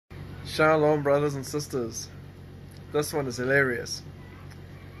Shalom, brothers and sisters. This one is hilarious.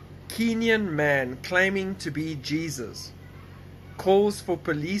 Kenyan man claiming to be Jesus calls for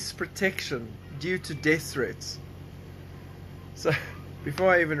police protection due to death threats. So,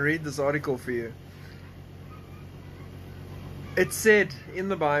 before I even read this article for you, it said in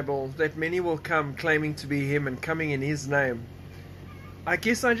the Bible that many will come claiming to be him and coming in his name. I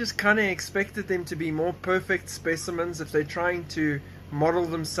guess I just kind of expected them to be more perfect specimens if they're trying to model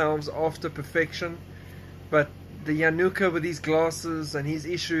themselves after perfection. But the Yanuka with his glasses and his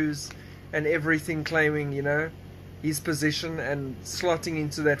issues and everything, claiming, his position and slotting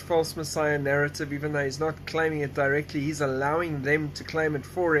into that false Messiah narrative, even though he's not claiming it directly, he's allowing them to claim it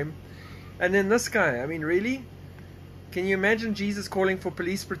for him. And then this guy, I mean, really? Can you imagine Jesus calling for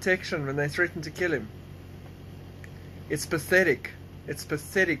police protection when they threaten to kill him? It's pathetic. It's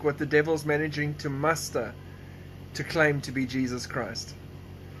pathetic what the devil's managing to muster to claim to be Jesus Christ.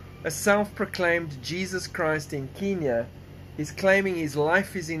 A self-proclaimed Jesus Christ in Kenya is claiming his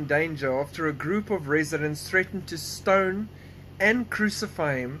life is in danger after a group of residents threatened to stone and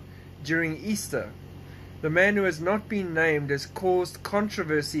crucify him during Easter. The man, who has not been named, has caused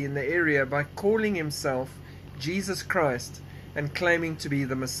controversy in the area by calling himself Jesus Christ and claiming to be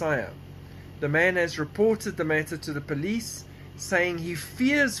the Messiah. The man has reported the matter to the police, saying he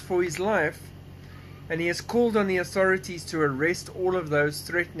fears for his life, and he has called on the authorities to arrest all of those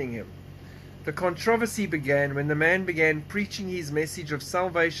threatening him. The controversy began when the man began preaching his message of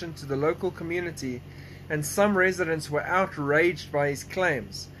salvation to the local community, and some residents were outraged by his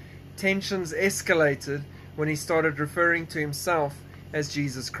claims. Tensions escalated when he started referring to himself as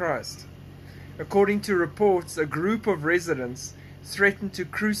Jesus Christ. According to reports, a group of residents threatened to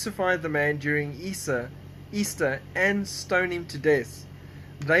crucify the man during Easter and stone him to death.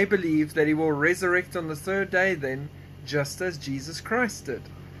 They believe that he will resurrect on the third day then, just as Jesus Christ did.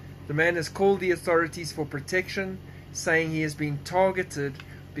 The man has called the authorities for protection, saying he has been targeted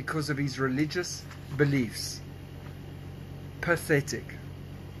because of his religious beliefs. Pathetic.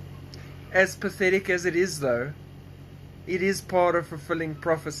 As pathetic as it is, though, it is part of fulfilling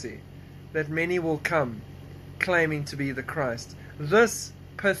prophecy that many will come claiming to be the Christ. This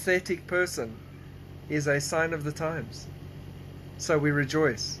pathetic person is a sign of the times. So we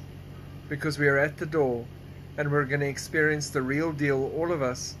rejoice because we are at the door and we're going to experience the real deal, all of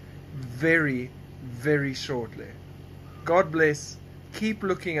us, very, very shortly. God bless. Keep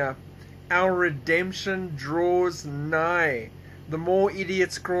looking up. Our redemption draws nigh. The more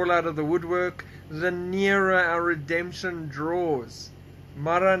idiots crawl out of the woodwork, the nearer our redemption draws.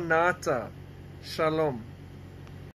 Maranatha. Shalom.